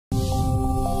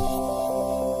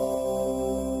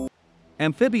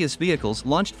Amphibious vehicles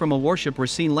launched from a warship were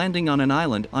seen landing on an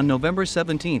island on November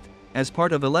 17, as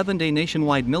part of 11-day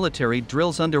nationwide military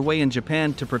drills underway in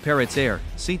Japan to prepare its air,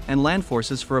 sea, and land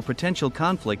forces for a potential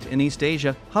conflict in East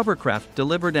Asia. Hovercraft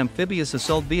delivered amphibious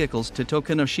assault vehicles to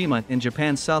Tokunoshima in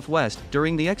Japan's southwest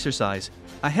during the exercise,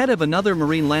 ahead of another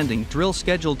marine landing drill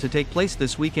scheduled to take place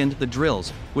this weekend. The drills,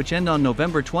 which end on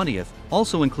November 20,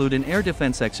 also include an air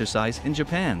defense exercise in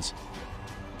Japan's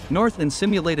north and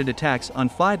simulated attacks on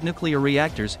 5 nuclear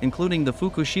reactors, including the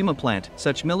Fukushima plant.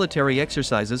 Such military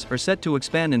exercises are set to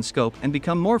expand in scope and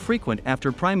become more frequent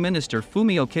after Prime Minister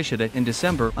Fumio Kishida in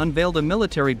December unveiled a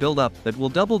military build-up that will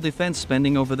double defense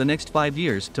spending over the next 5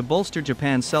 years to bolster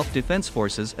Japan's self-defense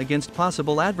forces against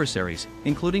possible adversaries,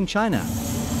 including China.